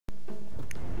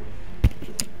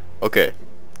Okay.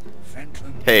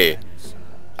 Hey,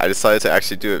 I decided to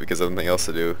actually do it because I have nothing else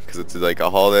to do, because it's like a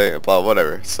holiday, blah,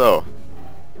 whatever. So,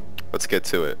 let's get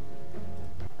to it.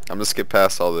 I'm gonna skip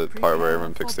past all the part where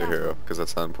everyone picks their hero, because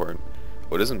that's not important.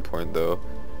 What is important though,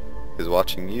 is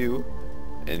watching you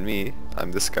and me,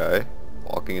 I'm this guy,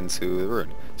 walking into the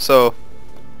ruin. So,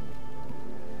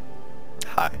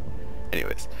 hi.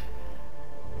 Anyways.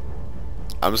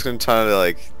 I'm just gonna try to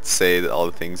like say that all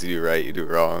the things you do right, you do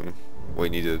wrong, what you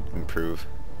need to improve,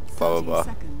 blah blah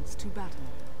blah.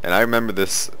 And I remember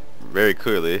this very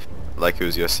clearly, like it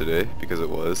was yesterday, because it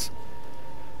was.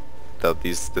 That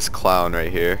this clown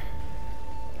right here.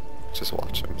 Just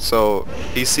watch him. So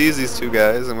he sees these two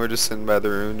guys, and we're just sitting by the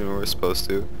ruin, and we're supposed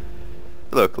to.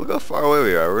 Look how far away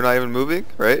we are. We're not even moving,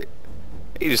 right?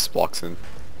 He just walks in.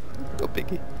 Go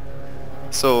piggy.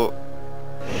 So.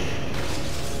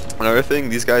 Another thing,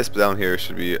 these guys down here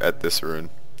should be at this ruin.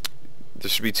 There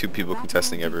should be two people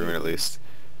contesting every rune at least.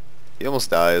 He almost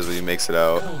dies, but he makes it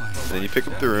out. And then you pick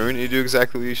up the rune and you do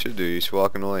exactly what you should do. You should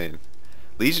walk in the lane.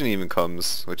 Legion even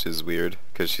comes, which is weird,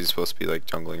 because she's supposed to be like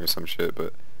jungling or some shit,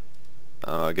 but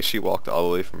I guess she walked all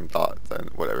the way from Thought, then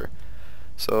whatever.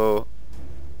 So,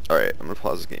 alright, I'm gonna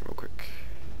pause the game real quick.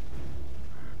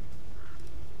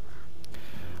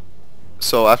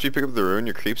 So after you pick up the rune,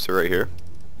 your creeps are right here.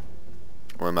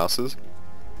 Where my mouse is.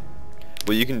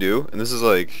 What you can do, and this is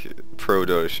like pro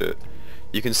Dota shit,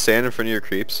 you can stand in front of your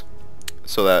creeps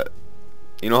so that,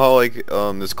 you know how like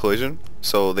there's collision,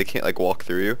 so they can't like walk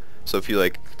through you. So if you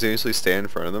like continuously stand in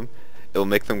front of them, it'll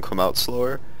make them come out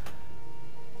slower.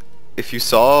 If you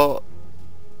saw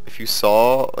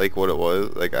like what it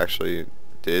was like actually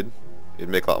did, it'd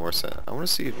make a lot more sense. I want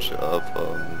to see if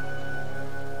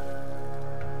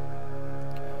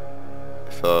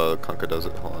Kunkka does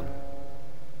it. Hold on.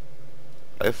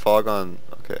 I have fog on.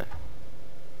 Okay.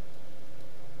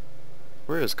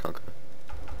 Where is Kunkka?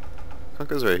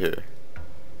 Kunkka's right here.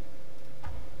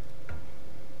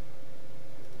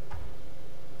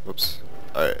 Oops.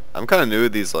 Alright. I'm kind of new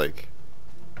with these, like.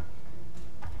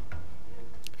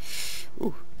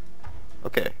 Ooh.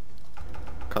 Okay.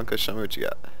 Kunkka, show me what you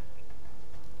got.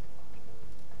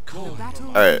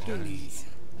 Alright.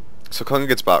 So Kunkka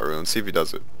gets bot rune. See if he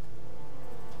does it.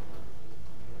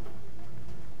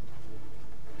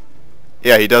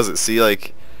 Yeah, he does it. See,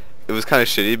 like, it was kind of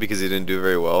shitty because he didn't do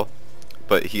very well,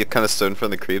 but he kind of stood in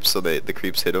front of the creeps, so the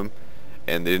creeps hit him,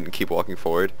 and they didn't keep walking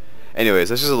forward. Anyways,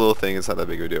 that's just a little thing. It's not that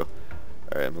big of a deal.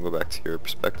 Alright, I'm gonna go back to your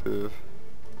perspective.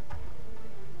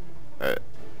 Alright.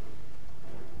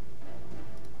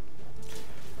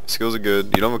 Skills are good.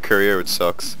 You don't have a courier, which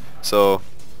sucks. So,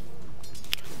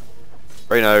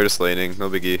 right now you're just laning, no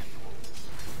biggie.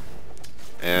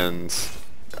 And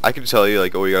I can tell you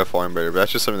like, oh, you gotta farm better, but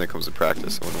that's just something that comes with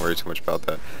practice. I wouldn't worry too much about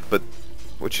that. But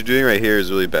what you're doing right here is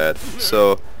really bad.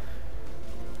 So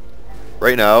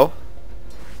right now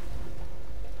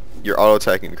you're auto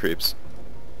attacking the creeps,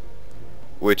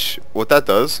 which what that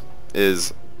does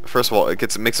is, first of all,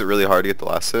 it makes it really hard to get the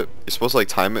last hit. You're supposed to like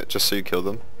time it just so you kill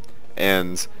them,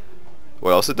 and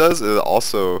what else it does is it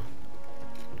also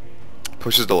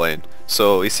pushes the lane.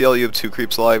 So you see how you have two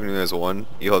creeps alive and he has one,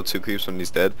 you'll have two creeps when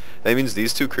he's dead. That means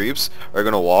these two creeps are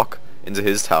gonna walk into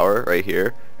his tower right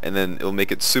here, and then it'll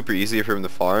make it super easy for him to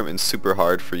farm and super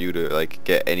hard for you to like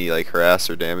get any like harass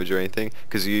or damage or anything,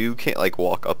 because you can't like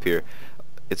walk up here.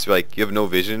 It's like you have no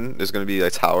vision. There's gonna be a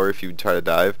tower if you try to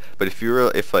dive, but if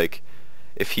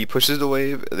he pushes the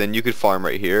wave, then you could farm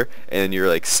right here and you're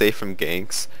like safe from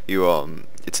ganks.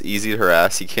 It's easy to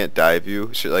harass, he can't dive you,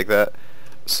 shit like that.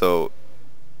 So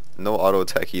no auto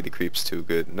attack, he the creeps too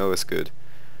good. No, it's good.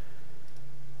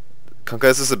 Kunkka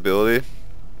has this ability.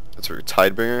 It's a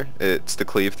Tidebringer. It's the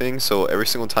cleave thing. So every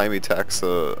single time he attacks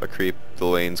a creep, the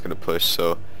lane's gonna push.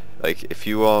 So like if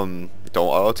you don't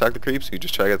auto attack the creeps, you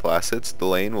just try to get the last hits, the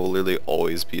lane will literally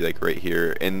always be like right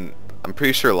here. And I'm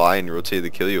pretty sure Lion rotated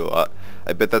to kill you a lot.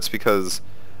 I bet that's because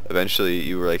eventually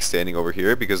you were like standing over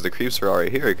here because the creeps were all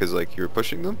right here because like you were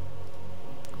pushing them.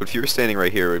 But if you were standing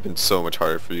right here, it would have been so much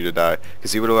harder for you to die,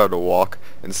 because you would have had to walk,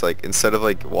 and it's like, instead of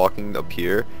like walking up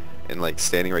here and like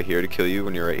standing right here to kill you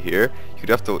when you're right here,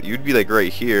 you'd be like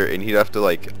right here, and he'd have to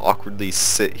like awkwardly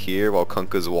sit here while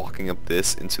Kunkka's walking up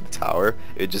this into the tower.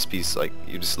 It'd just be like,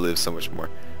 you just live so much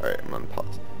more. Alright, I'm gonna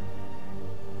pause.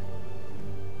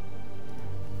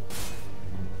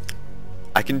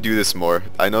 I can do this more.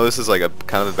 I know this is like a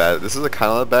kind of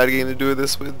a bad game to do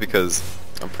this with, because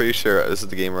I'm pretty sure this is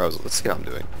the game where let's see how I'm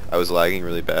doing. I was lagging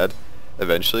really bad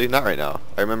eventually. Not right now.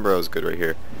 I remember I was good right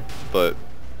here. But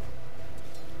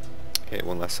okay,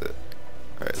 one last hit.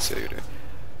 Alright, let's see how you're doing.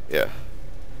 Yeah.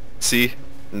 See?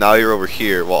 Now you're over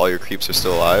here while all your creeps are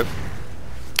still alive.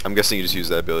 I'm guessing you just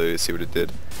used that ability to see what it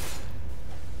did.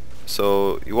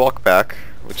 So you walk back,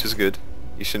 which is good.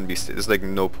 You shouldn't be. There's like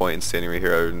no point in standing right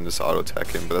here other than just auto attack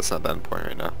him, but that's not that important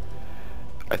right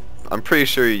now. I'm pretty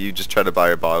sure you just tried to buy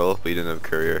your bottle, but you didn't have a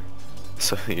courier,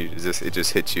 so it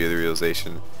just hits you the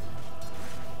realization.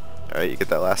 All right, you get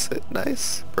that last hit.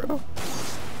 Nice, bro.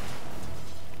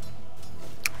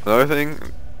 Another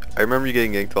thing, I remember you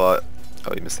getting ganked a lot.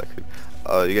 Oh, you missed that creep.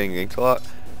 You're getting ganked a lot.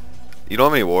 You don't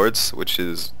have any wards, which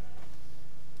is,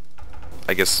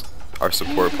 I guess, our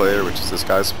support player, which is this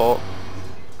guy's fault.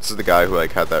 This is the guy who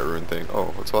like had that rune thing.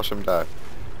 Oh, let's watch him die.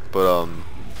 But oh,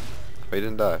 he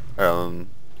didn't die.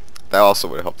 That also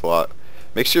would have helped a lot.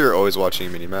 Make sure you're always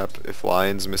watching a minimap. If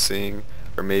Lion's missing,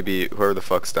 or maybe whoever the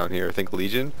fuck's down here, I think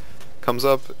Legion comes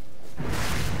up,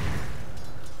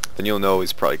 then you'll know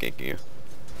he's probably ganking you.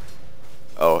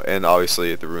 Oh, and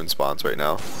obviously the rune spawns right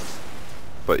now.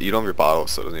 But you don't have your bottle,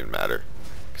 so it doesn't even matter,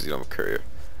 because you don't have a courier.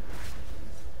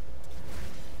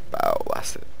 Wow,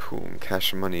 last hit. Boom,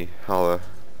 cash money. Holla.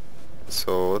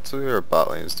 So let's see what our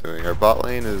bot lane is doing. Our bot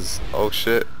lane is... oh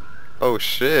shit. Oh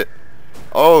shit.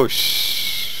 Oh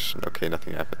shh. Okay,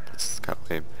 nothing happened. That's kind of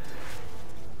lame.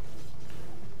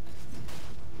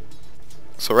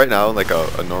 So right now, like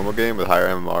a normal game with higher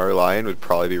MMR, Lion would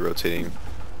probably be rotating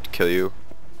to kill you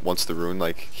once the rune,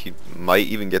 like he might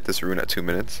even get this rune at 2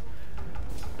 minutes.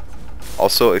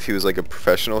 Also, if he was like a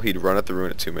professional, he'd run at the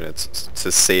rune at 2 minutes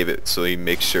to save it, so he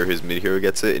makes sure his mid hero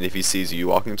gets it, and if he sees you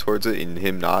walking towards it and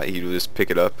him not, he'd just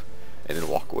pick it up and then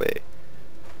walk away.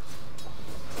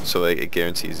 So like it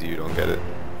guarantees you don't get it.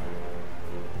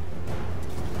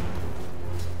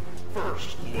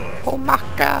 Oh my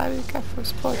god, he got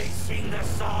first blood.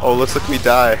 Oh, let's look at me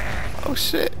die. Oh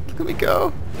shit, look at me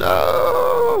go.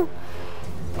 No.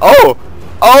 Oh!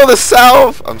 Oh, the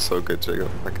salve! I'm so good,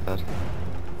 Jacob. Oh my god.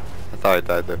 I thought I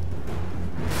died there.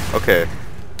 Okay.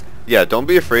 Yeah, don't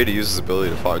be afraid to use his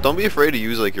ability to farm. Don't be afraid to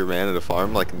use like your mana to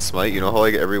farm, like in Smite. You know how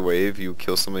like every wave you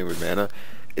kill something with mana?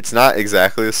 It's not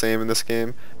exactly the same in this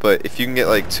game, but if you can get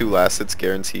like 2 last hits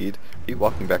guaranteed. Are you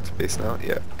walking back to base now?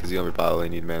 Yeah, because you don't have your bottle, you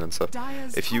need mana and stuff.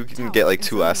 If you can get like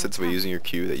 2 last hits by using your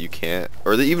Q that you can't,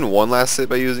 or even 1 last hit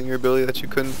by using your ability that you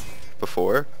couldn't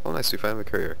before. Oh nice, we finally have a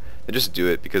courier. And just do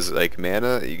it, because like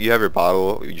mana, you have your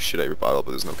bottle, you should have your bottle,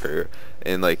 but there's no courier.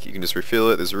 And like you can just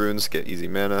refill it, there's runes, get easy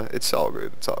mana, it's all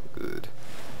good, it's all good.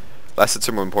 Last hits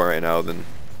are more important right now than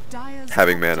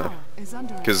having mana,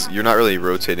 because you're not really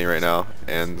rotating right now,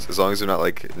 and as long as you're not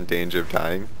like in danger of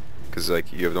dying, because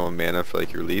like you have no mana for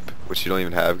like your leap, which you don't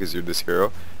even have because you're this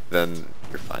hero, then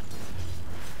you're fine.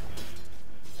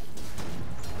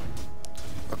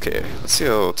 Okay, let's see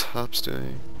how top's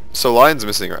doing. So Lion's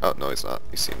missing. Oh no, he's not.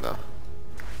 You see him now.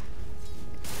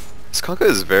 This Kunkka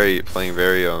is playing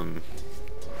very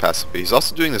passively. He's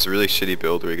also doing this really shitty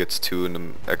build where he gets 2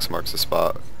 and X marks the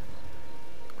spot,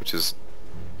 which is...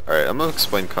 Alright, I'm gonna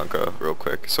explain Kunkka real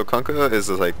quick. So Kunkka is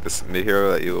like this mid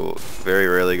hero that you'll very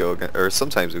rarely go against, or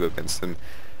sometimes you go against him.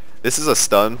 This is a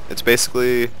stun. It's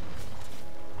basically...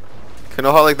 You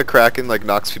know how like the Kraken like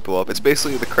knocks people up? It's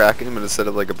basically the Kraken, but instead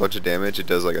of like a bunch of damage, it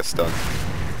does like a stun.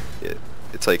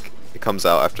 It's like, it comes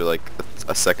out after like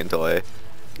a second delay.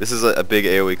 This is a big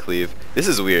AoE cleave. This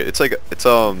is weird. It's like,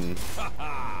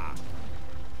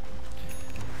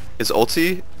 his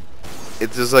ulti,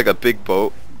 it's just like a big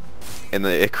boat, and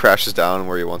then it crashes down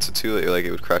where he wants it to. Like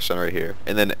it would crash down right here,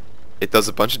 and then it does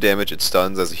a bunch of damage. It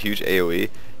stuns as a huge AoE.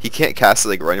 He can't cast it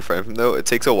like right in front of him though. It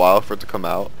takes a while for it to come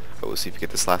out. But we'll see if you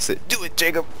get this last hit. Do it,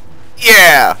 Jacob.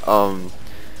 Yeah. Oh,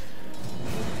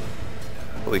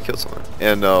 he killed someone.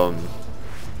 And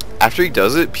after he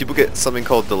does it, people get something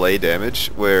called delay damage,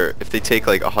 where if they take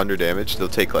like 100 damage, they'll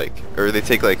take like, or they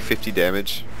take like 50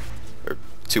 damage, or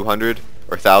 200,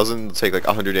 or 1,000, they'll take like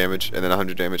 100 damage, and then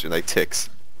 100 damage, and like ticks,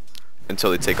 until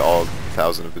they take all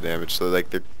 1,000 of the damage. So like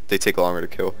they take longer to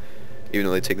kill, even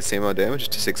though they take the same amount of damage.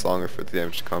 It just takes longer for the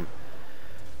damage to come.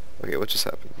 Okay, what just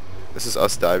happened? This is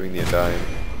us diving the Undying,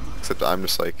 except I'm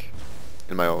just like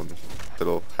in my own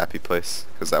little happy place,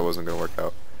 because that wasn't gonna work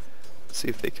out. Let's see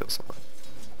if they kill someone.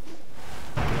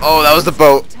 Oh, that was the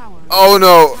boat. Oh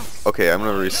no. Okay, I'm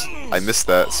gonna I missed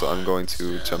that, so I'm going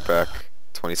to jump back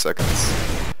 20 seconds.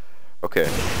 Okay.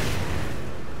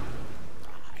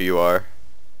 Here you are.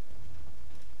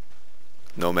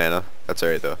 No mana. That's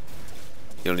alright though.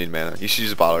 You don't need mana. You should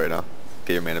use a bottle right now.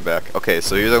 Get your mana back. Okay,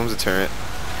 so here comes the turret.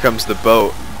 Here comes the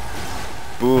boat.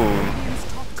 Boom.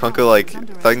 Kunkka like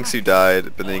thinks you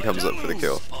died, but then he comes up for the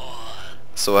kill.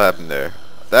 So what happened there?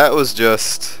 That was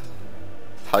just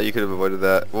how you could have avoided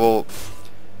that. Well,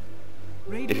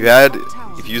 if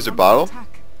you used a bottle,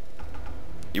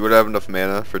 you would have enough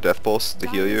mana for Death Pulse to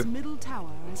heal you.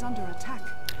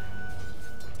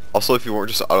 Also, if you weren't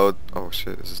just auto... Oh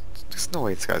shit, there's no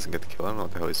way this guy's gonna get the kill. I don't know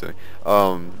what the hell he's doing.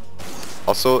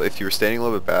 Also, if you were standing a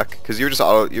little bit back, because you were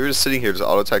just sitting here just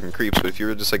auto attacking creeps, but if you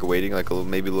were just like waiting like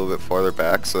maybe a little bit farther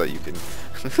back so that you can...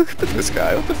 Look at this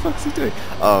guy, what the fuck is he doing?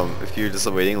 If you're just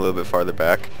waiting a little bit farther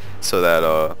back so that,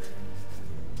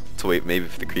 to wait maybe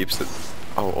for the creeps that...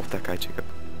 Oh, that guy, Jacob.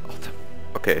 Ult him.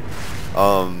 Okay.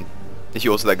 If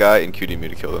you ulted that guy and QD me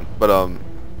to kill him. But,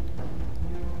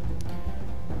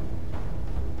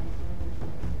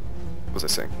 what was I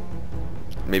saying?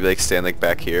 Maybe like stand like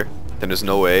back here. Then there's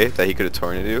no way that he could have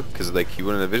torn you because like he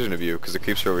wouldn't have vision of you because the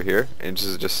creeps are over here and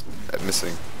just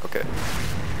missing. Okay.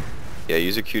 Yeah,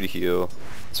 use your Q to heal.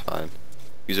 It's fine.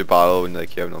 Use your bottle when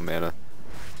like you have no mana.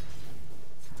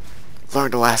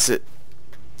 Learn to last it.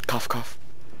 Cough cough.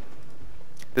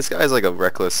 This guy's like a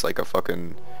reckless, like a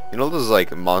fucking, you know those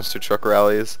like monster truck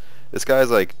rallies? This guy's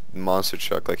like monster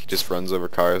truck, like he just runs over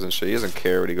cars and shit. He doesn't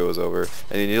care what he goes over.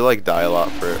 And you like die a lot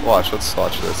for it. Let's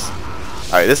watch this.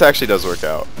 Alright, this actually does work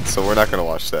out. So we're not gonna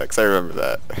watch that, because I remember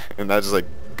that. And that just like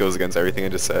goes against everything I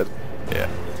just said. Yeah.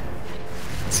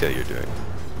 Let's see how you're doing.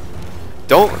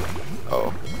 Don't...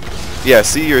 Oh. Yeah,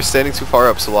 see, you're standing too far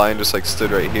up, so Lion just like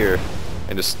stood right here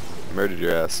and just murdered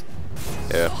your ass.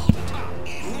 Yeah.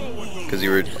 Because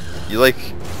you like...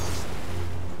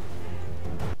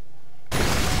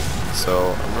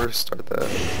 So I'm gonna restart that.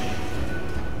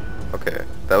 Okay,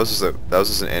 that was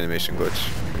just an animation glitch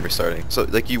from restarting. So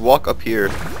like you walk up here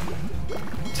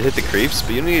to hit the creeps,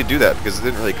 but you don't need to do that because it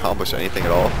didn't really accomplish anything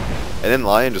at all. And then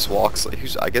Lion just walks. Like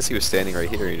I guess he was standing right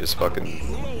here. And he just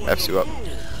fucking f's you up,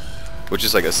 which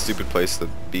is like a stupid place to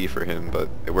be for him, but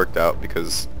it worked out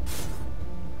because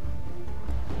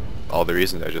all the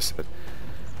reasons I just said.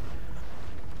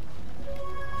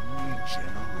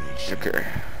 Okay.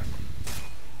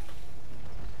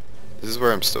 This is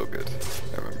where I'm still good,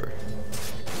 I remember.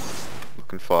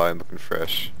 Looking fine, looking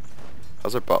fresh.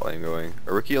 How's our bot lane going?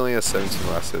 Our rookie only has 17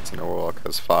 last hits and our Warlock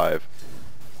has 5.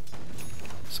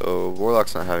 So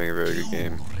Warlock's not having a very good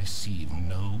game.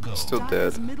 Still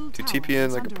dead. Do TP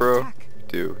in like a pro?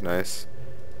 Do, nice.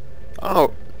 I don't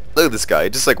know, look at this guy,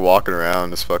 just like walking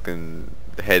around, just fucking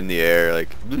head in the air, like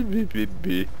beep, beep, beep,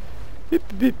 beep. Beep,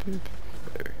 beep, beep.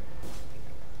 There.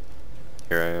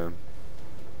 Here I am.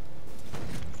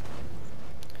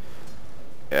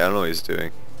 Yeah, I don't know what he's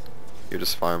doing. You're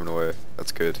just farming away.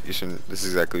 That's good. You shouldn't. This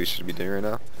is exactly what you should be doing right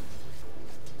now.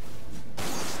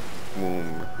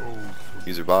 Boom.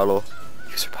 Use your bottle.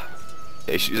 Use your bottle.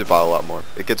 Yeah, you should use your bottle a lot more.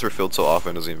 It gets refilled so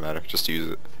often, it doesn't even matter. Just use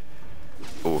it.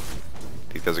 Ooh.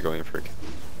 These guys are going in for it.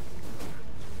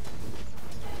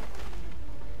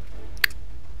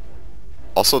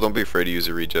 Also, don't be afraid to use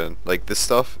a regen. Like, this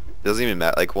stuff doesn't even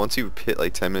matter. Like, once you hit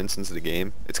like 10 minutes into the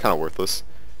game, it's kind of worthless.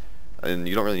 And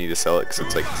you don't really need to sell it because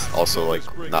it's like also like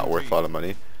not worth a lot of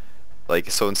money.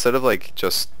 Like, so instead of like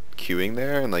just queuing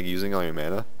there and like using all your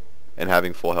mana and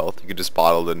having full health, you could just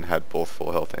bottle it and had both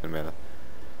full health and mana.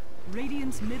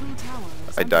 Radiant's middle tower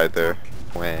I died there.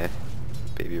 Wah.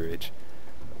 Baby rage.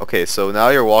 Okay, so now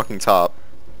you're walking top.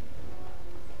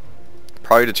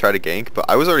 Probably to try to gank, but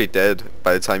I was already dead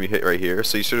by the time you hit right here,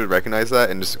 so you should have recognized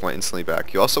that and just went instantly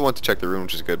back. You also want to check the rune,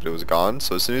 which is good, but it was gone.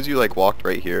 So as soon as you like walked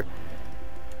right here,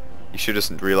 you should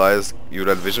just realize you would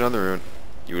have vision on the rune.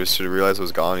 You just should have realized it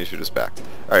was gone. You should just backed.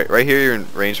 All right, right here you're in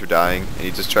range for dying, and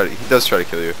he does try to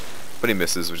kill you, but he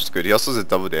misses, which is good. He also has a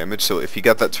double damage, so if he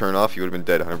got that turn off, you would have been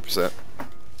dead 100%.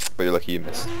 But you're lucky you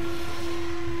missed.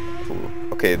 Ooh.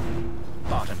 Okay.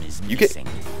 Bottom is you missing.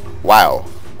 get. Wow.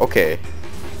 Okay.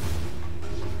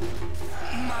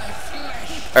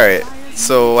 All right.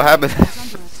 So what happened?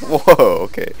 Whoa.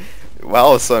 Okay.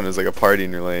 Wow, the sun is like a party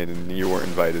in your lane, and you weren't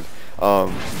invited.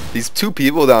 These two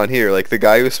people down here, like the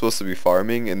guy who's supposed to be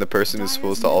farming and the person who's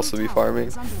supposed to also be farming,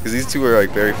 because these two are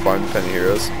like very farm dependent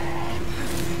heroes,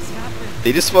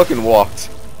 they just fucking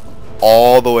walked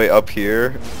all the way up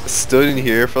here, stood in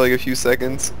here for like a few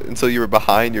seconds until you were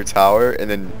behind your tower and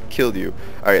then killed you.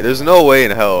 Alright, there's no way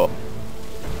in hell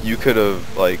you could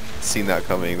have like seen that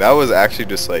coming. That was actually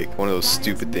just like one of those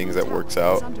stupid things that works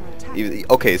out.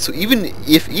 Okay, so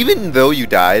even though you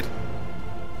died,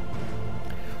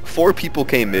 4 people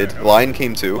came mid, Lion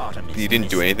came too, you didn't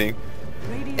do anything,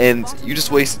 and you just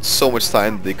wasted so much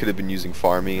time that they could have been using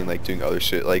farming and like doing other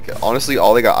shit. Like honestly,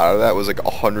 all they got out of that was like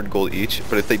 100 gold each,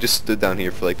 but if they just stood down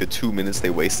here for like the 2 minutes they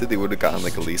wasted, they would have gotten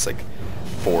like at least like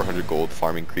 400 gold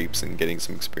farming creeps and getting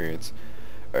some experience.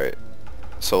 Alright,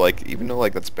 so like even though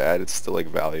like that's bad, it's still like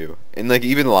value. And like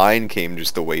even Lion came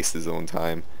just to waste his own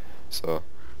time. So,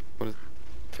 what is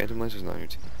Phantom Laser's not on your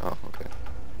team? Oh, okay.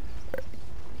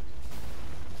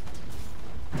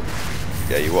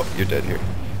 Yeah, you're dead here.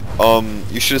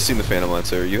 You should have seen the Phantom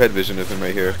Lancer. You had vision of him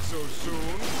right here,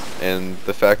 and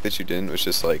the fact that you didn't was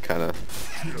just like kind of,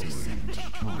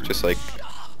 just like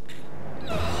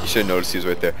you should have noticed he was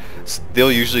right there.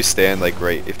 They'll usually stand like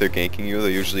right if they're ganking you. They'll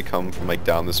usually come from like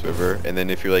down this river, and then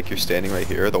if you're standing right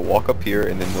here, they'll walk up here,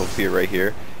 and then they'll appear right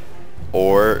here,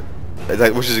 or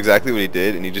which is exactly what he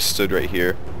did, and he just stood right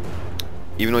here.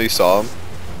 Even though you saw him,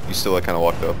 you still like kind of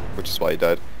walked up, which is why he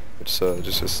died. Which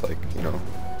just like, you know,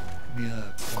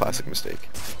 classic mistake.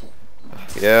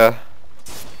 Yeah.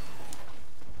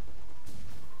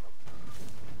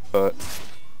 But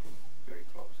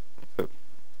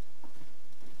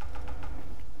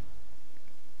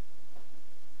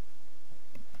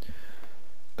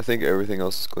I think everything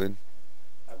else is clean.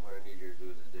 I'm gonna need you to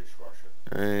do the dishwasher.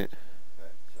 Alright.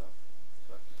 Okay, so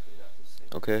I can clean out this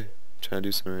sink. Okay. Trying to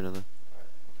do something right now then.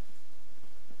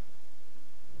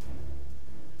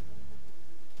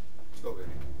 Let's go, baby.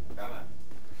 Come on.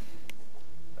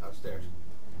 Downstairs.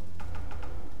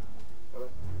 Come on.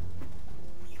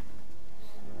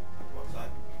 Go outside.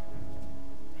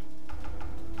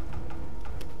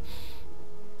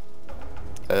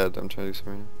 I'm trying to do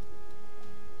something right now.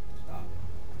 Stop.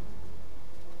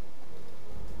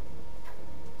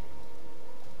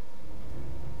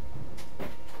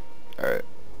 Alright.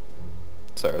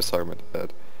 Sorry, I was talking about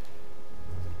that.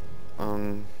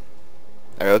 Alright,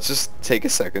 let's just take a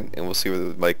second and we'll see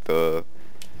what the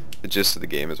gist of the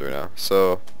game is right now.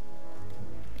 So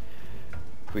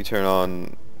if we turn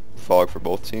on fog for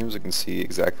both teams, we can see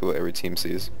exactly what every team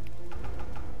sees.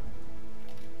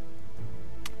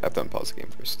 I have to unpause the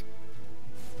game first.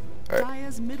 Alright.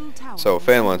 Dire's middle tower So is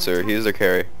Phantom under Lancer, he attack. is their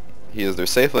carry. He is their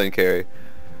safe lane carry.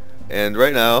 And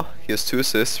right now, he has 2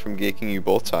 assists from ganking you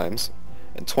both times.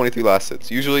 And 23 last hits.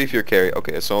 Usually if you're carry...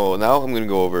 Okay, so now I'm going to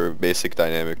go over basic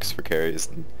dynamics for carries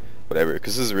and whatever.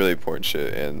 Because this is really important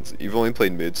shit. And you've only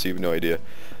played mid, so you have no idea.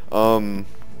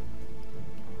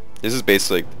 This is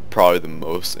basically probably the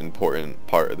most important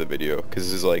part of the video. Because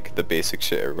this is like the basic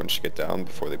shit everyone should get down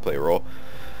before they play a role.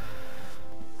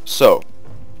 So,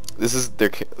 this is they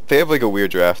have like a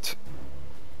weird draft.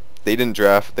 They didn't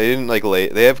draft, they didn't like lay,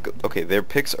 they have, okay, their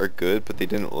picks are good, but they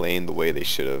didn't lane the way they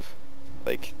should have.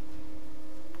 Like,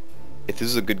 if this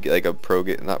is a good, like a pro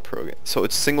game, not pro game, so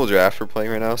it's single draft we're playing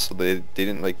right now, so they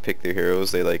didn't like pick their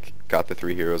heroes, they like got the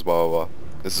 3 heroes, blah blah blah.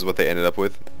 This is what they ended up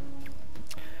with.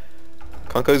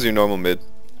 Kunkka is your normal mid.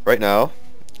 Right now,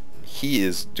 he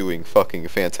is doing fucking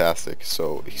fantastic.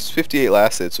 So, he's 58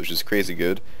 last hits, which is crazy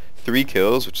good. 3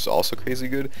 kills, which is also crazy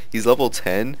good. He's level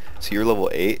 10, so you're level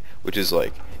 8, which is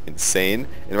like insane.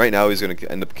 And right now he's going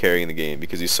to end up carrying the game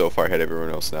because he's so far ahead of everyone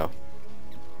else now.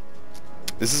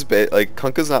 This is like,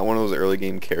 Kunkka's not one of those early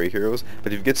game carry heroes,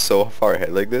 but if he gets so far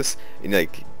ahead like this, and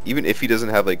like, even if he doesn't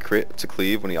have like crit to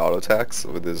cleave when he auto attacks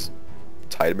with his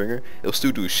Tidebringer, it'll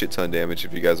still do a shit ton of damage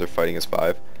if you guys are fighting as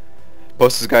 5.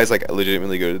 Plus this guy's like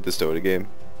legitimately good at this Dota game,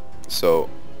 so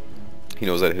he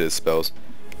knows how to hit his spells.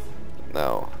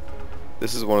 Now,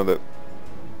 this is one of the...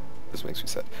 This makes me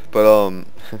sad. But,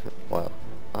 wow.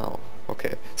 Oh,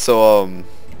 okay. So,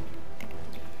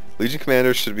 Legion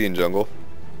Commander should be in jungle.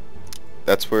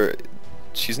 That's where...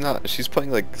 She's not... She's playing,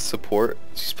 like, support.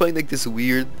 She's playing, like, this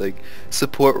weird, like,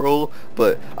 support role.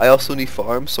 But I also need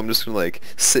farm, so I'm just gonna, like,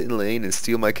 sit in lane and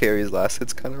steal my carry's last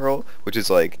hits kind of role. Which is,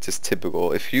 like, just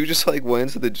typical. If you just, like, went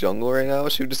into the jungle right now,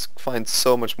 she would just find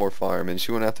so much more farm. And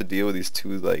she wouldn't have to deal with these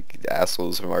 2, like,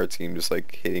 assholes from our team just,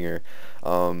 like, hitting her.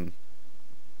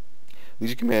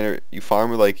 Legion Commander, you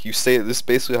farm, like, you stay... This is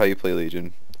basically how you play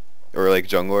Legion. Or, like,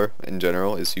 jungler in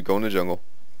general, is you go in the jungle.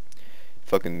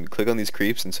 Fucking click on these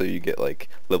creeps until you get like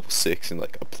level 6 and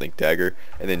like a blink dagger,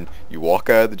 and then you walk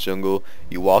out of the jungle,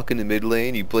 you walk into mid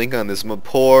lane, you blink on this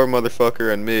poor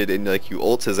motherfucker on mid, and like you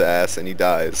ult his ass and he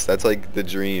dies. That's like the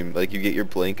dream. Like you get your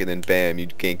blink and then bam, you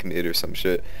gank mid or some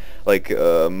shit. Like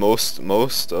most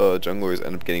junglers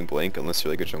end up getting blink unless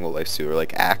you're like a jungle lifestealer. Or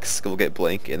like Axe will get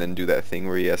blink and then do that thing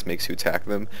where he makes you attack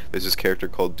them. There's this character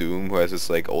called Doom who has this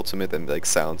like ultimate that like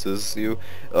silences you.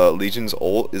 Legion's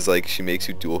ult is like she makes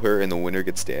you duel her and the winner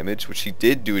gets damage, which she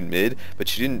did do in mid, but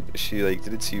she didn't. She like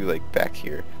did it to you like back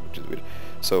here, which is weird.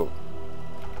 So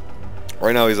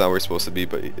right now he's not where he's supposed to be,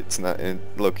 but it's not. And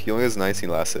look, he only has 19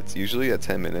 last hits. Usually at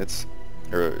 10 minutes,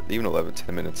 or even 11,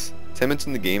 10 minutes. 10 minutes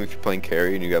in the game, if you're playing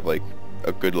carry and you have like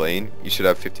a good lane, you should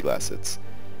have 50 last hits.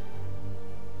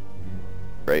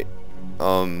 Right?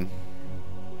 And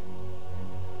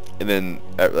then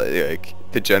like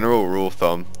the general rule of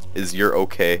thumb is you're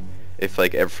okay if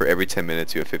like for every 10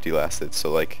 minutes you have 50 last hits.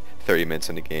 So like 30 minutes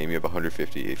in the game, you have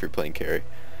 150 if you're playing carry.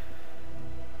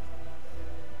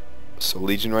 So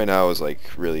Legion right now is like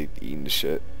really eating the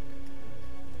shit.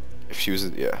 If she was,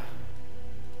 yeah.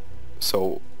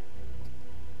 So,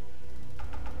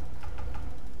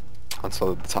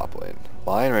 onto the top lane.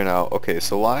 Lion right now. Okay,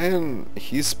 so Lion,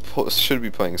 should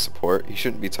be playing support. He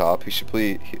shouldn't be top. He should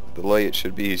play. The way it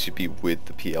should be, he should be with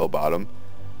the PL bottom.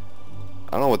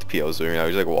 I don't know what the PL is doing now.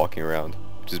 He's like walking around,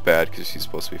 which is bad because he's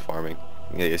supposed to be farming.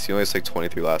 Yeah, yes, he only has like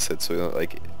 23 last hits, so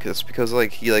like that's because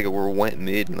like he like went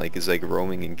mid and like is like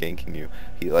roaming and ganking you.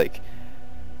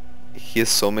 He has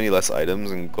so many less items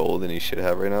and gold than he should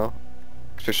have right now,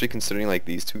 especially considering like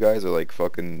these two guys are like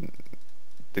fucking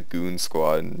the goon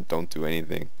squad and don't do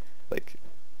anything. Like,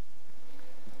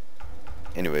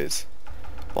 anyways,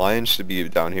 Lion should be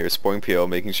down here supporting PL,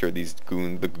 making sure the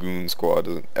goon squad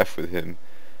doesn't f with him,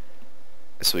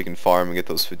 so he can farm and get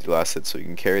those 50 last hits so he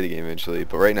can carry the game eventually.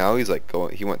 But right now he's like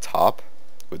he went top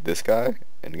with this guy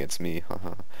and against me,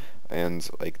 and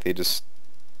like they just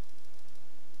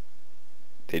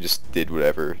did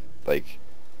whatever. Like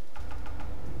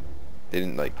they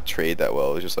didn't like trade that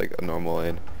well. It was just like a normal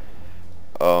lane.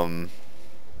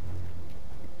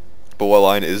 But what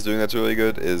Lion is doing that's really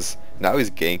good is now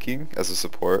he's ganking as a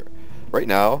support right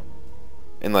now,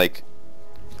 and like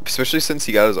especially since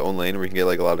he got his own lane where he can get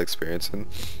like a lot of experience in.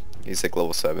 He's like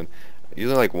level 7. He's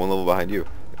only like 1 level behind you.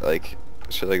 Like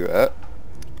shit like that.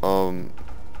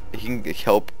 He can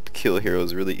help kill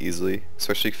heroes really easily,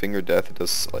 especially Finger Death. It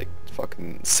does like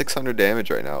fucking 600 damage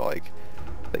right now. Like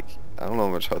I don't know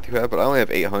how much health you have, but I only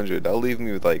have 800. That'll leave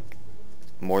me with like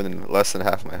less than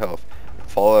half my health.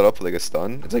 Follow that up with like a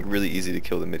stun. It's like really easy to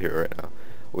kill the mid hero right now,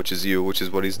 which is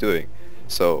what he's doing.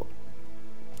 So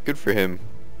good for him.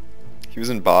 He was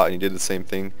in bot and he did the same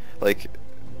thing. Like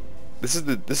this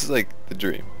is like the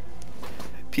dream.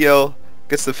 PL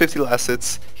gets the 50 last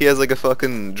hits. He has like a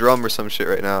fucking drum or some shit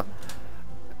right now,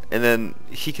 and then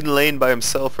he can lane by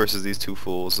himself versus these two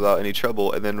fools without any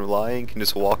trouble. And then Lion can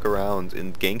just walk around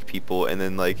and gank people, and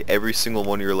then like every single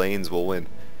one of your lanes will win.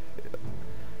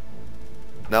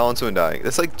 Now onto Undying.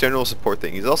 That's like general support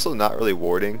thing. He's also not really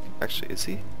warding. Actually, is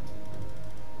he?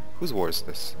 Whose ward is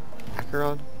this?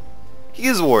 Acheron? He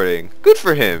is warding. Good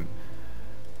for him.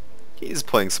 He's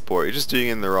playing support. He's just doing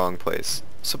it in the wrong place.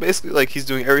 So basically, like, he's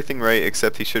doing everything right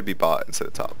except he should be bot instead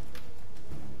of top.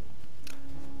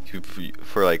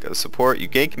 For like a support, you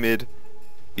gank mid.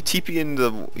 You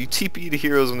TP to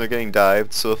heroes when they're getting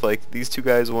dived. So if like these two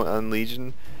guys went on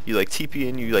Legion, you like TP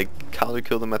in, you like counter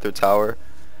kill them at their tower.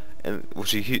 And which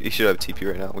he should have TP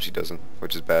right now, which he doesn't,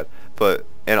 which is bad.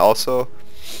 And also,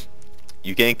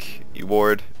 you gank, you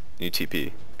ward, and you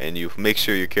TP, and you make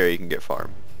sure your carry can get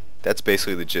farm. That's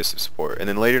basically the gist of support. And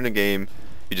then later in the game,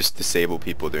 you just disable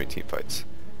people during team fights.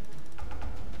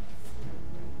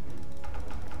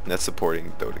 And that's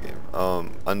supporting the Dota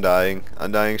game.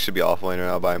 Undying should be offlane right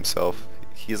now by himself.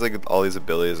 He's like all these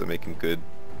abilities that make him good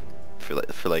for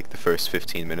like the first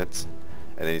 15 minutes,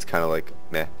 and then he's kind of like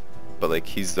meh. But like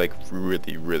he's like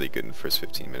really good in the first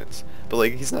 15 minutes. But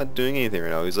like he's not doing anything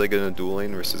right now. He's like in a duel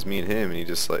lane versus me and him, and he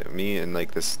just like me and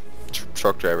like this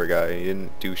truck driver guy. He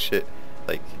didn't do shit.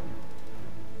 Like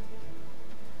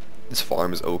his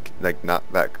farm is okay, like not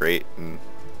that great, and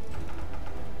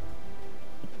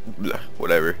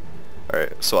whatever.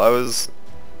 Alright, so I was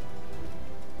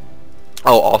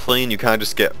off lane. You kind of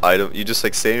just get you just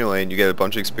like stay in your lane. You get a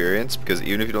bunch of experience because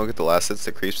even if you don't get the last hits,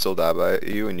 the creeps still die by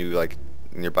you, and you like.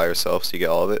 And you're by yourself, so you get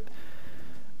all of it.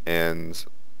 And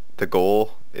the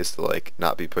goal is to like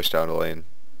not be pushed down a lane.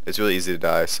 It's really easy to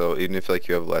die, so even if like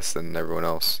you have less than everyone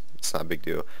else, it's not a big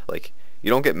deal. Like you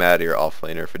don't get mad at your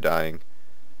offlaner for dying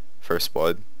first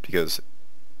blood because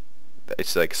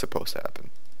it's like supposed to happen.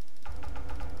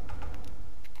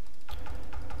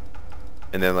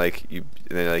 And then like you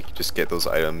just get those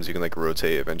items. You can like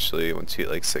rotate eventually once you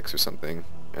hit like 6 or something,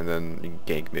 and then you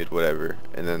can gank mid, whatever,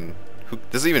 and then. It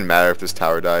doesn't even matter if this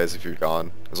tower dies if you're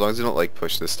gone. As long as you don't like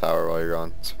push this tower while you're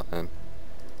gone, it's fine.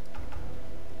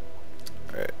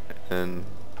 Alright, and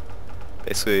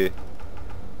basically you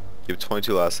have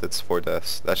 22 last hits, 4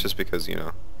 deaths. That's just because, you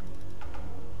know,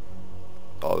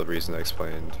 all the reasons I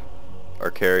explained.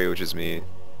 Our carry, which is me,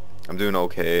 I'm doing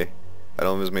okay. I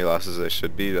don't have as many losses as I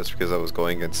should be. That's because I was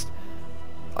going against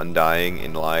Undying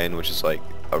in Lion, which is like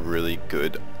a really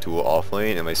good dual off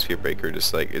lane, and my Sphere Breaker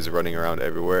just like is running around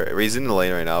everywhere. He's in the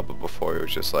lane right now, but before it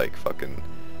was just like fucking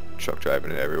truck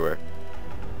driving it everywhere.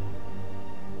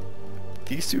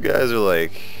 These two guys are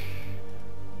like,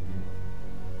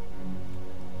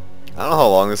 I don't know how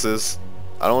long this is.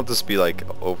 I don't want this to be like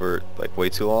over like way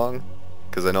too long,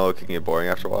 because I know it can get boring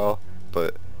after a while.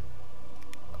 But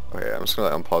okay, I'm just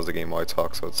gonna unpause the game while I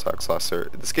talk, so it sucks faster.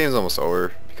 This game's almost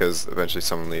over because eventually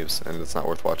someone leaves and it's not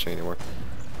worth watching anymore.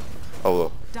 Oh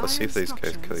well, let's see if these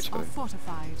guys kill each other.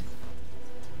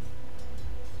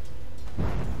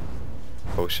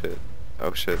 Oh shit.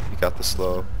 Oh shit. He got the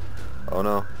slow. Oh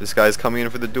no. This guy's coming in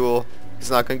for the duel. He's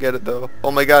not gonna get it though.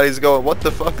 Oh my god, he's going. What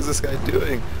the fuck is this guy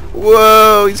doing?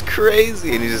 Whoa, he's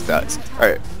crazy. And he just dies.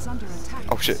 Alright.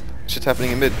 Oh shit. Shit's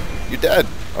happening in mid. You're dead.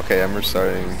 Okay, I'm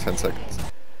restarting in 10 seconds.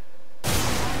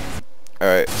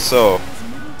 Alright, so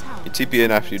you TP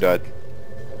in after you died.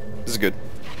 This is good.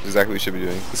 This is exactly what you should be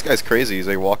doing. This guy's crazy. He's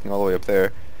like walking all the way up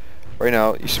there. Right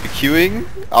now, you should be queuing,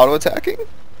 auto-attacking.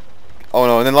 Oh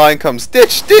no, and then Lion comes.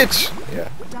 Ditch! Ditch! Yeah.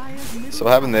 So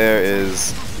what happened there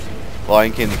is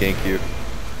Lion came to gank you.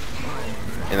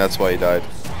 And that's why he died.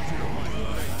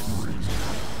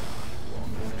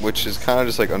 Which is kind of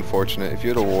just like unfortunate. If you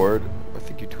had a ward, I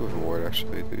think you do have a ward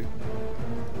actually, dude.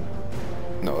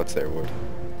 No, that's their ward.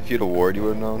 If you had a ward, you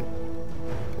would have known.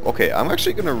 Okay, I'm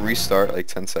actually gonna restart like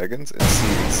 10 seconds and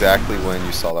see exactly when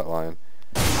you saw that lion.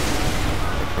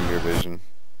 Like from your vision.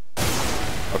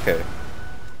 Okay.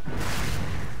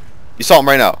 You saw him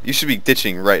right now. You should be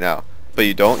ditching right now. But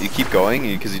you don't. You keep going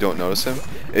because you don't notice him.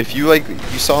 If you like,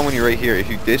 you saw him when you're right here. If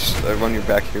you ditched when you're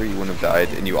back here, you wouldn't have died,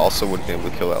 and you also wouldn't be able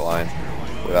to kill that lion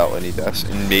without any deaths,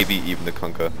 and maybe even the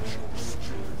Kunkka.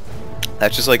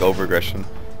 That's just like over-aggression.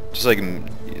 Just like,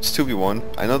 it's 2v1.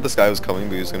 I know this guy was coming,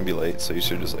 but he was gonna be late, so you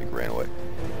should just like ran away.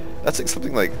 That's like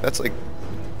something like, that's like,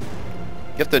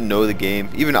 you have to know the game.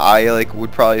 Even I like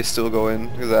would probably still go in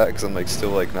for that, because I'm like still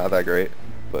like not that great.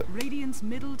 But Radiant's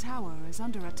middle tower is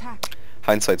under attack.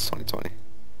 hindsight's 20/20.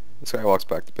 This guy walks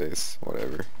back to base.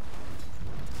 Whatever.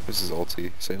 This is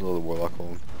ulti. Say hello to Warlock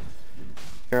home.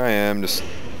 Here I am, just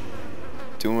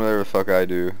doing whatever the fuck I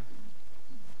do.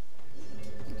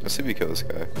 Let's see if we kill this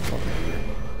guy.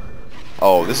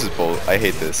 Oh, this is bull. I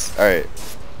hate this. Alright.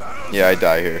 Yeah, I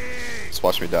die here. Just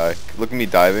watch me die. Look at me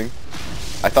diving.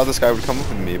 I thought this guy would come up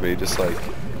with me, but he just like...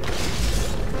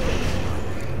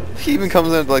 He even comes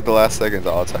in at like the last second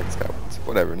to auto-attack this guy.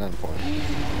 Whatever, not important.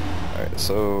 Alright,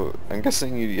 so I'm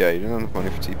guessing you didn't have enough money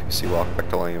for TPC walk back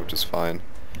to lane, which is fine.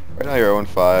 Right now you're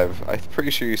 0-5. I'm pretty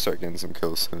sure you start getting some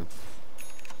kills soon.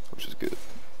 Which is good.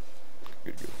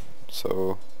 Good.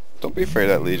 So, don't be afraid of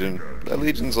that Legion. That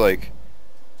Legion's like...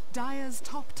 Dire's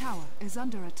top tower is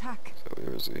under attack. So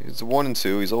where is he? He's 1 and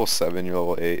 2. He's level 7. You're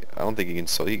level 8. I don't think he can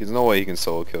solo. There's no way he can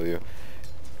solo kill you.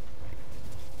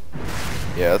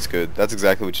 Yeah, that's good. That's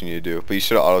exactly what you need to do. But you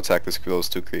should have auto-attacked those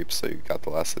 2 creeps so you got the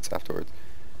last hits afterwards.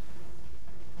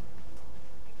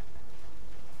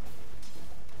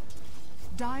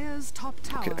 Dire's top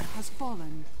tower has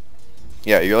fallen.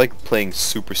 Yeah, you're like playing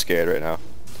super scared right now.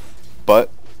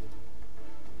 But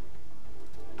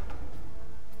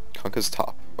Kunkka's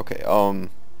top. Okay,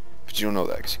 but you don't know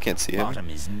that because you can't see him.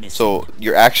 So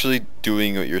you're actually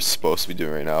doing what you're supposed to be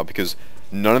doing right now because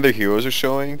none of their heroes are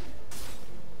showing.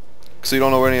 So you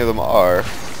don't know where any of them are.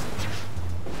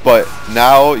 But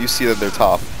now you see that they're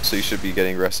top, so you should be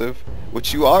getting aggressive,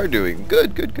 which you are doing.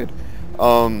 Good.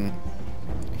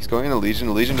 He's going into Legion.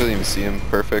 The Legion doesn't even see him.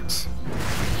 Perfect.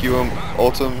 Q him,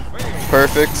 ult him.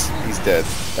 Perfect. He's dead.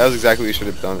 That was exactly what you should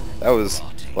have done. That was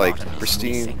like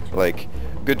pristine. Like,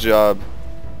 good job.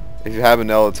 If you have an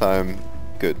L time,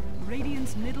 good.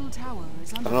 Radiant's middle tower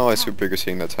is I under don't know why attack. Super Bigger's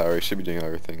hitting that tower. He should be doing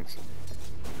other things.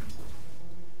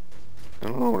 I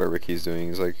don't know what Ricky's doing.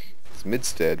 He's like, his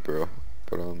mid's dead, bro.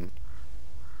 But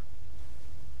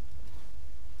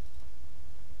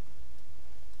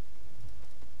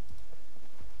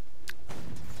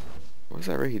what is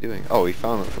that Ricky doing? Oh, he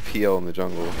found a PL in the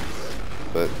jungle.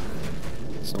 But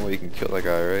there's no way you can kill that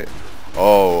guy, right?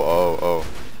 Oh.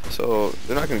 So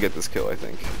they're not gonna get this kill, I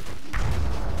think.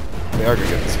 They are gonna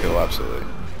get this kill, absolutely.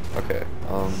 Okay.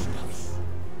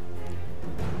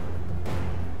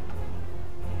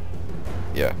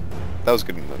 Yeah, that was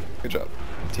good of them. Good job,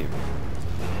 team.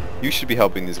 You should be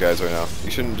helping these guys right now.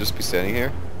 You shouldn't just be standing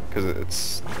here, because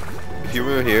it's... If you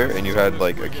were here and you had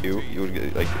like a Q, you would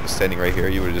get, like standing right here.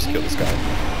 You would have just killed this guy,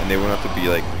 and they wouldn't have to be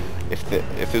like. If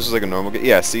this was like a normal game,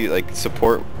 yeah. See, like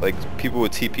support, like people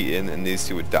would TP in, and these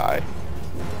two would die.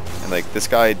 And like this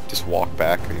guy just walked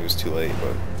back, and he was too late.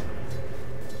 But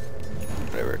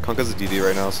whatever. Kunkka's a DD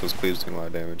right now, so his cleave's doing a lot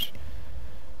of damage.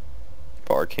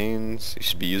 But arcanes, you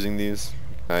should be using these.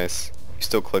 Nice. You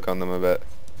still click on them a bit,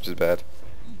 which is bad.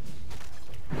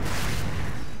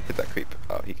 Hit that creep.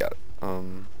 Oh, he got it.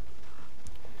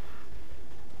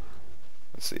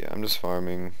 Let's see. I'm just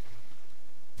farming.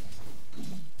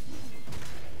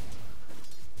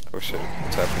 Oh shit!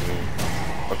 What's happening?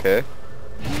 Okay.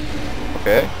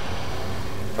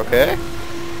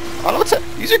 Oh, what's that?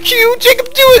 Use your Q, Jacob.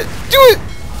 Do it.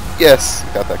 Yes,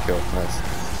 got that kill. Nice.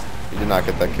 You did not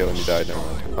get that kill and you died. Never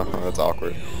mind. That's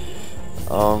awkward.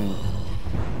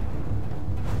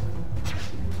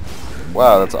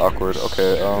 Wow, that's awkward.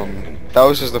 Okay, that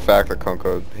was just the fact that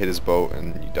Kunko hit his boat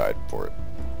and you died for it.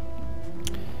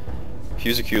 If he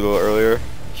used a Q a little earlier,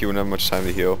 he wouldn't have much time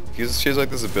to heal. She has like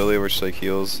this ability where she like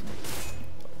heals,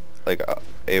 like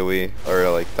AoE or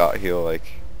like dot heal. Like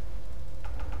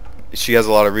she has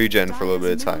a lot of regen for a little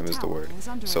bit of time is the word.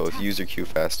 So if you use your Q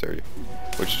faster,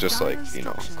 which is just like, you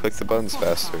know, click the buttons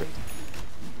faster.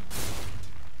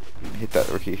 Hit that,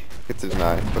 Rookie. Hit the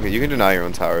deny. Okay, you can deny your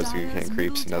own towers if you can't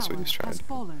creeps, and that's what he's trying.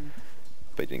 But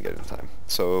he didn't get it in time.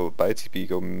 So by TP,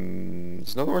 go.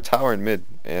 There's no more tower in mid,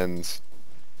 and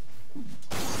you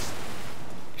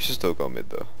should still go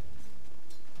mid though.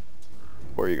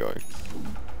 Where are you going?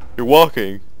 You're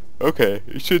walking. Okay,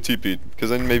 you should TP,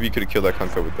 because then maybe you could have killed that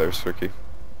Kunko with their Rookie.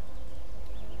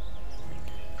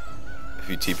 If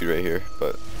you TP'd right here,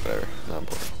 but whatever, not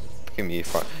important. Look at me.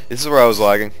 This is where I was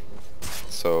lagging.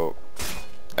 So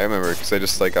I remember because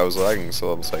I was lagging,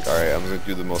 so I was like, alright, I'm gonna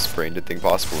do the most brain dead thing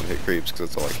possible and hit creeps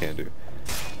because that's all I can do.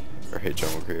 Or hit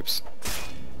jungle creeps.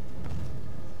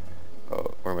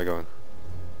 Oh, where am I going?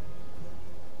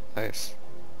 Nice.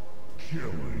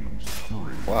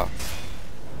 Wow.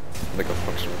 Like a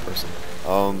functional person.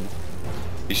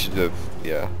 You should have,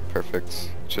 yeah,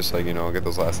 perfect. Just like, you know, get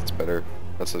those last hits better.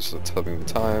 That's just helping with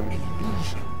time.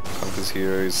 Kunk is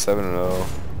here, he's 7-0.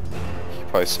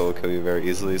 Probably solo kill you very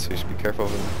easily, so you should be careful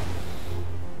of him.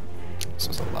 So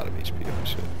it's a lot of HP and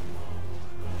shit.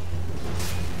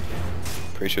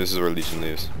 Pretty sure this is where Legion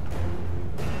leaves.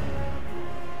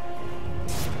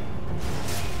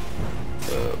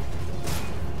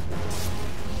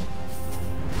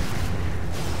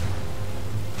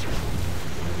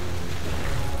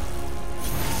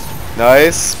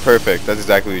 Nice, perfect. That's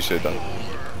exactly what you should have done.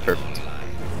 Perfect.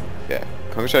 Yeah,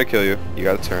 Kong tried to kill you. You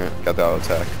got a turn, got the auto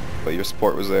attack. But your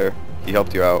support was there. He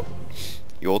helped you out.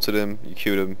 You ulted him. You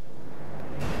Q'd him.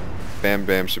 Bam,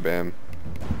 bam, shabam.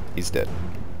 He's dead.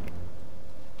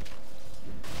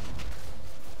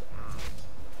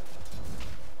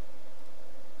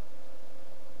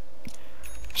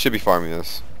 Should be farming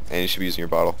this. And you should be using your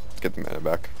bottle. Get the mana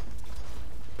back.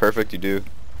 Perfect, you do.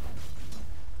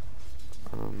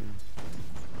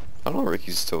 I don't know what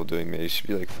Ricky's still doing, man. He should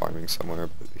be like farming somewhere,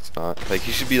 but he's not. Like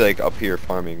he should be like up here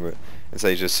farming, but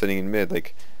instead he's just sitting in mid,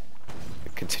 like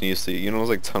continuously. You know those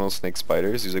like tunnel snake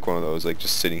spiders? He's like one of those, like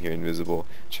just sitting here invisible,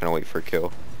 trying to wait for a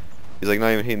kill. He's like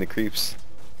not even hitting the creeps.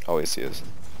 Oh yes he is.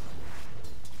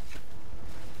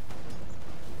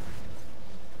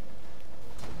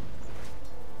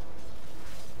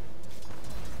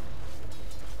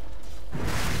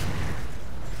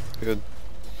 Good.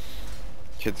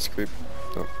 Hit this creep.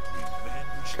 No.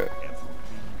 Okay.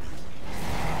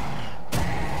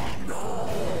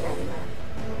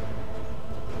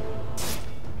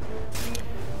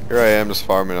 Here I am just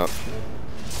farming up.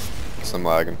 Cause I'm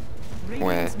lagging.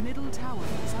 Wah.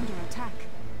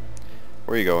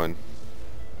 Where are you going?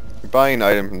 You're buying an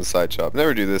item from the side shop.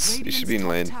 Never do this. You should be in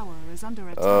lane.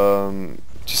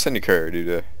 Just send your courier,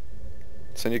 dude.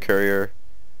 Send your courier.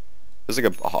 There's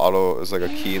like a auto, there's like a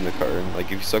key in the carton. Like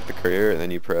if you select the courier and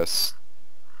then you press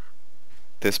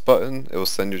this button, it will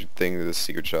send your thing to the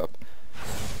secret shop.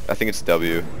 I think it's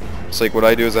W. So like what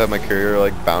I do is I have my courier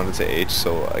like bounded to H,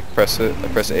 so I press it, I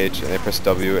press H, and I press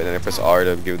W, and then I press R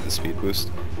to give it the speed boost.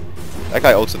 That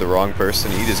guy ulted the wrong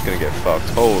person, he's just gonna get fucked.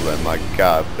 Holy my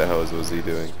god, what the hell was he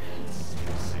doing?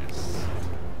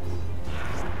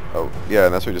 Oh, yeah,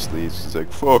 and that's where he just leaves. He's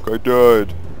like, fuck, I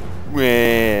died.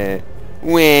 Wah,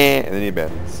 wah, and then he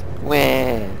abandons.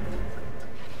 Wah.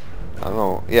 I don't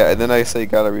know. Yeah, and then I say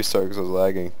gotta restart because I was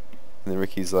lagging. And then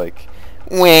Ricky's like,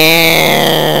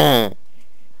 wah.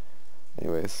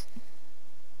 Anyways.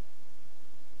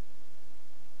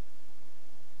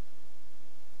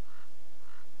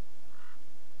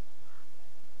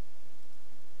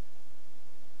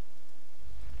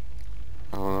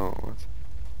 I don't know. What?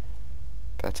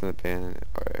 That's in the ban.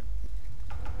 Alright.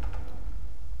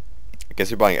 I guess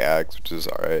you're buying Ags, which is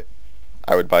alright.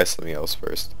 I would buy something else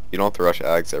first. You don't have to rush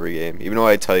Ags every game. Even though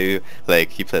I tell you,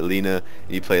 like, you play Lina,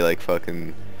 and you play, like,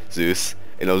 fucking Zeus,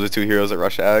 and those are two heroes that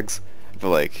rush Ags, but,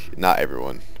 like, not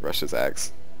everyone rushes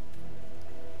Ags.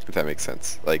 If that makes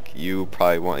sense. Like, you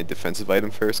probably want a defensive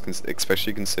item first,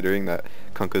 especially considering that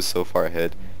Kunkka's so far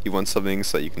ahead. You want something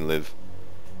so that you can live,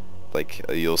 like,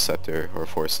 a Yule Scepter or a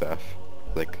Force Staff.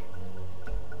 Like,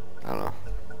 I don't know.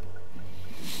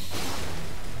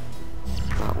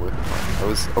 Not worth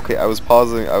it. I was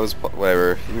pausing,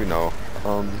 whatever, you know.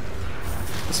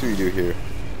 Let's see what you do here.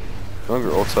 You have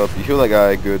your ult up, you heal that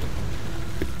guy, good.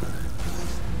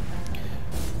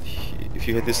 If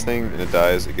you hit this thing and it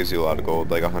dies, it gives you a lot of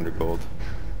gold, like 100 gold.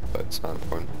 But it's not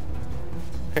important.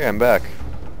 Hey, I'm back.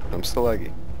 I'm still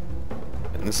laggy.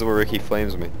 And this is where Ricky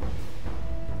flames me.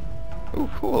 Ooh,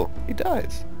 cool. He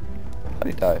dies. How'd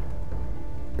he die?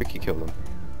 Ricky killed him.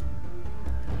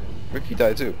 Ricky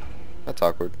died too. That's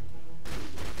awkward.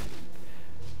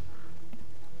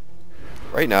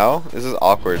 Right now, this is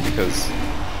awkward because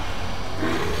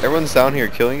everyone's down here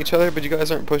killing each other, but you guys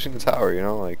aren't pushing the tower, you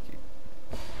know? Like...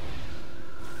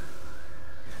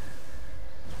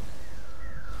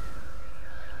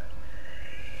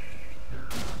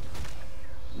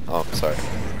 Oh, sorry.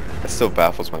 That still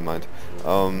baffles my mind.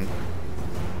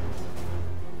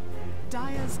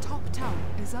 Dire's top tower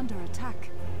is under attack.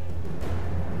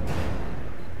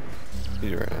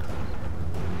 He's right now.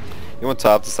 You want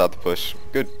top to stop the push.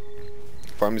 Good.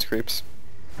 Farm these creeps.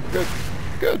 Good.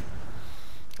 Good.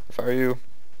 If I were you,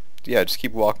 yeah, just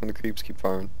keep walking the creeps, keep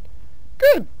farming.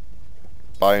 Good.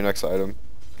 Buy your next item.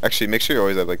 Actually, make sure you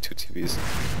always have like 2 TVs.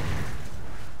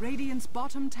 Radiant's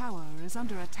bottom tower is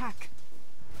under attack.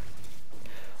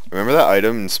 Remember that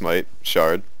item in Smite,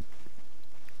 Shard?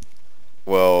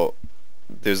 Well,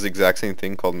 there's the exact same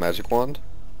thing called Magic Wand.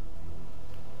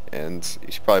 And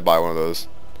you should probably buy one of those.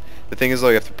 The thing is though,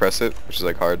 you have to press it, which is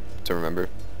like hard to remember,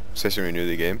 especially when you're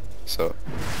new to the game. So,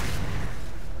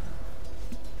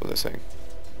 what was I saying?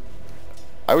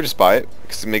 I would just buy it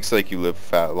because it makes like you live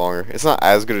fat longer. It's not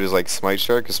as good as like Smite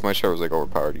Shard, because Smite Shard was like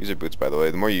overpowered. Use your boots, by the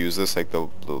way. The more you use this, like the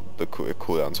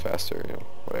cooldown's faster. You know,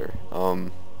 whatever.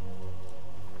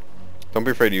 Don't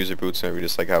be afraid to use your boots whenever you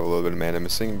just like have a little bit of mana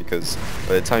missing, because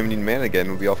by the time you need mana again,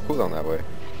 it'll be off cooldown that way.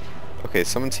 Okay,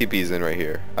 someone TP's in right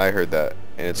here. I heard that,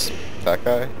 and it's that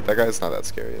guy. That guy's not that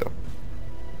scary though.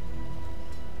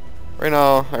 Right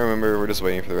now, I remember we're just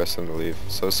waiting for the rest of them to leave.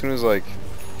 So as soon as like,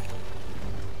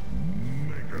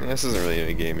 yeah, this isn't really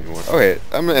any game anymore. Okay,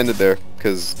 I'm gonna end it there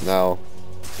because now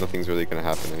nothing's really gonna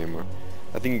happen anymore.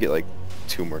 I think you get like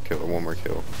 2 more kill or 1 more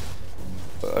kill.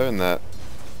 But other than that,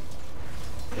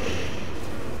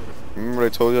 remember what I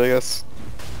told you, I guess?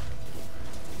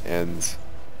 And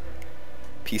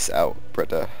peace out,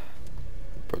 brother.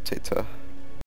 Proteta.